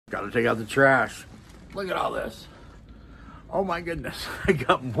Got to take out the trash. Look at all this. Oh my goodness. I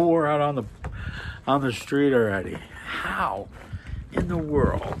got more out on the street already. How in the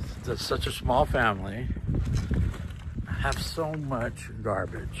world does such a small family have so much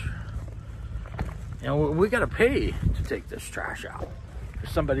garbage? You know, we got to pay to take this trash out. For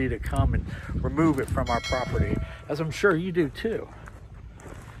somebody to come and remove it from our property, as I'm sure you do too.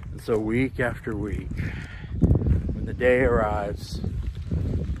 And so week after week, when the day arrives,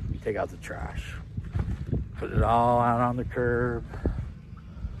 take out the trash, put it all out on the curb,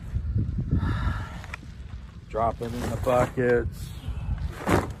 drop it in the buckets,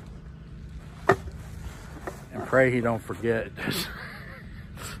 and pray he don't forget.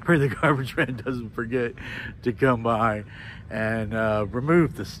 Pray the garbage man doesn't forget to come by and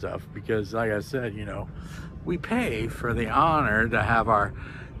remove the stuff, because like I said, you know, we pay for the honor to have our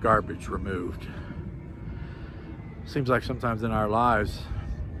garbage removed. Seems like sometimes in our lives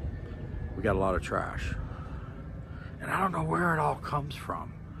we got a lot of trash, and I don't know where it all comes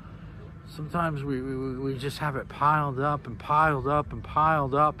from. Sometimes we just have it piled up and piled up and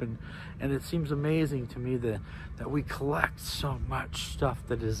piled up, and it seems amazing to me that we collect so much stuff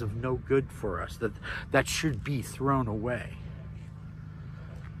that is of no good for us, that should be thrown away.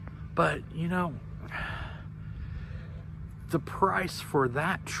 But you know, the price for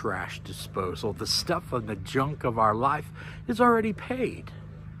that trash disposal, the stuff and the junk of our life, is already paid.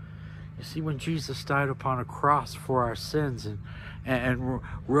 You see, when Jesus died upon a cross for our sins and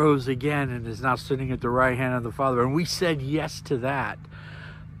rose again and is now sitting at the right hand of the Father, and we said yes to that,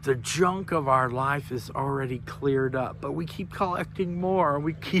 the junk of our life is already cleared up. But we keep collecting more, and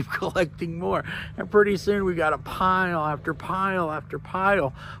we keep collecting more, and pretty soon we got a pile after pile after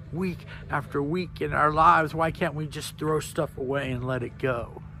pile, week after week in our lives. Why can't we just throw stuff away and let it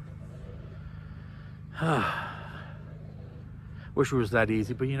go? Wish it was that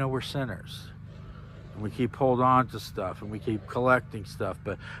easy, but you know, we're sinners. And we keep holding on to stuff, and we keep collecting stuff.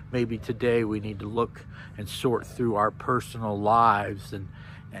 But maybe today we need to look and sort through our personal lives and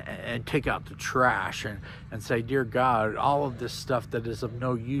take out the trash and say, dear God, all of this stuff that is of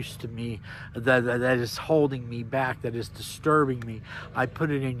no use to me, that is holding me back, that is disturbing me, I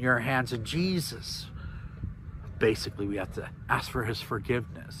put it in your hands. And Jesus, basically we have to ask for his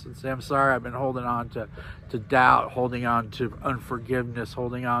forgiveness and say, I'm sorry, I've been holding on to doubt, holding on to unforgiveness,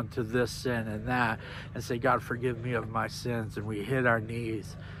 holding on to this sin and that, and say, God, forgive me of my sins. And we hit our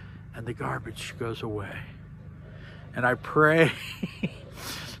knees, and the garbage goes away. And I pray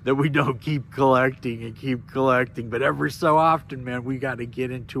that we don't keep collecting and keep collecting, but every so often, man, we got to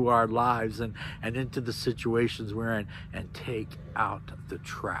get into our lives and into the situations we're in and take out the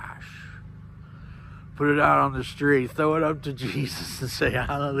trash. Put it out on the street, throw it up to Jesus and say,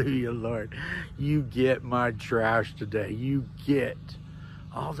 hallelujah, Lord, you get my trash today. You get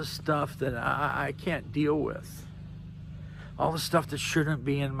all the stuff that I can't deal with. All the stuff that shouldn't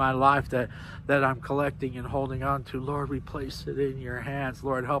be in my life that I'm collecting and holding on to. Lord, we place it in your hands.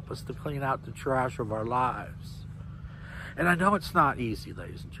 Lord, help us to clean out the trash of our lives. And I know it's not easy,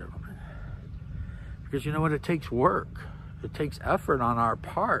 ladies and gentlemen, because you know what? It takes work. It takes effort on our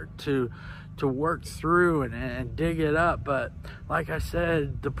part to work through and dig it up. But like I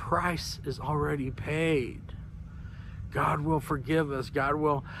said, the price is already paid. God will forgive us. God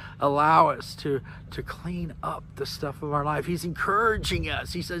will allow us to clean up the stuff of our life. He's encouraging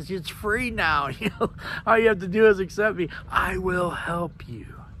us. He says, it's free now. You know, all you have to do is accept me. I will help you.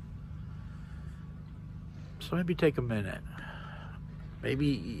 So maybe take a minute. Maybe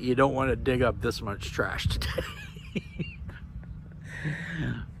you don't want to dig up this much trash today.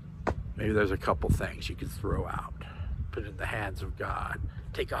 Maybe there's a couple things you could throw out. Put it in the hands of God.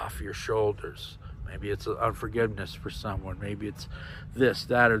 Take off your shoulders. Maybe it's unforgiveness for someone. Maybe it's this,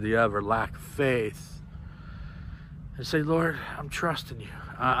 that, or the other, lack of faith. And say, Lord, I'm trusting you.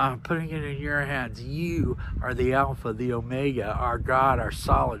 I'm putting it in your hands. You are the Alpha, the Omega, our God, our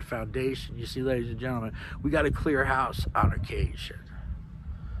solid foundation. You see, ladies and gentlemen, we got a clear house on occasion.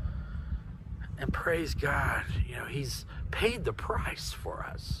 And praise God, you know, he's paid the price for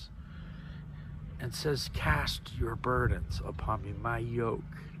us. And says, cast your burdens upon me. My yoke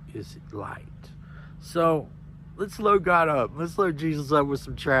is light. So let's load God up. Let's load Jesus up with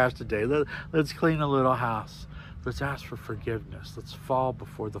some trash today. Let's clean a little house. Let's ask for forgiveness. Let's fall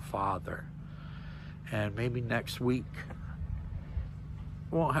before the Father. And maybe next week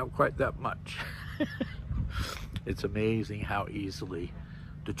we won't have quite that much. It's amazing how easily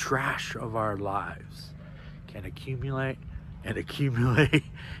the trash of our lives can accumulate and accumulate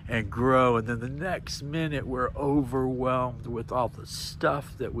and grow, and then the next minute we're overwhelmed with all the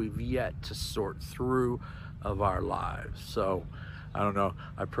stuff that we've yet to sort through of our lives. So I don't know.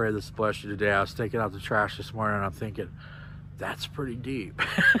 I pray this bless you today. I was taking out the trash this morning and I'm thinking, that's pretty deep.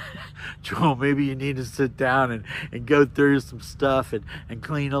 Joel, maybe you need to sit down and go through some stuff and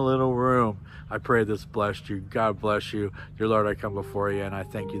clean a little room. I pray this blessed you. God bless you. Dear Lord, I come before you and I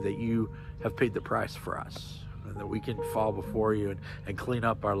thank you that you have paid the price for us, and that we can fall before you and clean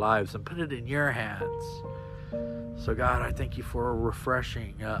up our lives and put it in your hands. So God, I thank you for a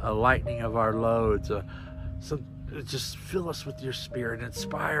refreshing, a lightening of our loads, just fill us with your spirit,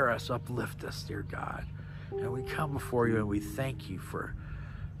 inspire us, uplift us, dear God. And we come before you and we thank you for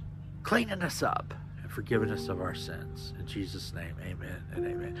cleaning us up and forgiving us of our sins. In Jesus' name, amen and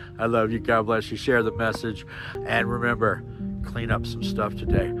amen. I love you. God bless you. Share the message. And remember, clean up some stuff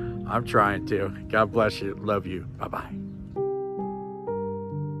today. I'm trying to. God bless you. Love you. Bye-bye.